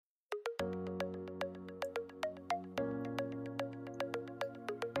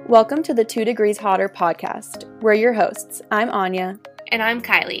Welcome to the 2 Degrees Hotter podcast. We're your hosts. I'm Anya. And I'm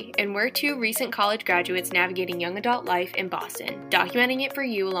Kylie, and we're two recent college graduates navigating young adult life in Boston, documenting it for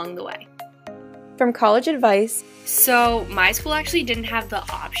you along the way. From college advice. So, my school actually didn't have the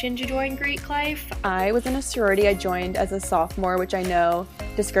option to join Greek life. I was in a sorority I joined as a sophomore, which I know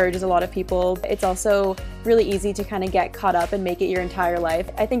discourages a lot of people. It's also really easy to kind of get caught up and make it your entire life.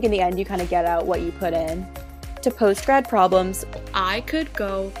 I think in the end, you kind of get out what you put in. To post-grad problems. I could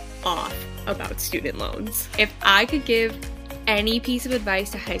go off about student loans. If I could give any piece of advice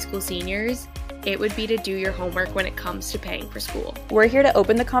to high school seniors, it would be to do your homework when it comes to paying for school. We're here to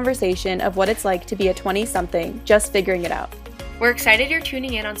open the conversation of what it's like to be a 20-something just figuring it out. We're excited you're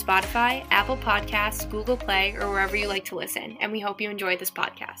tuning in on Spotify, Apple Podcasts, Google Play, or wherever you like to listen, and we hope you enjoy this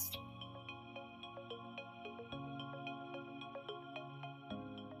podcast.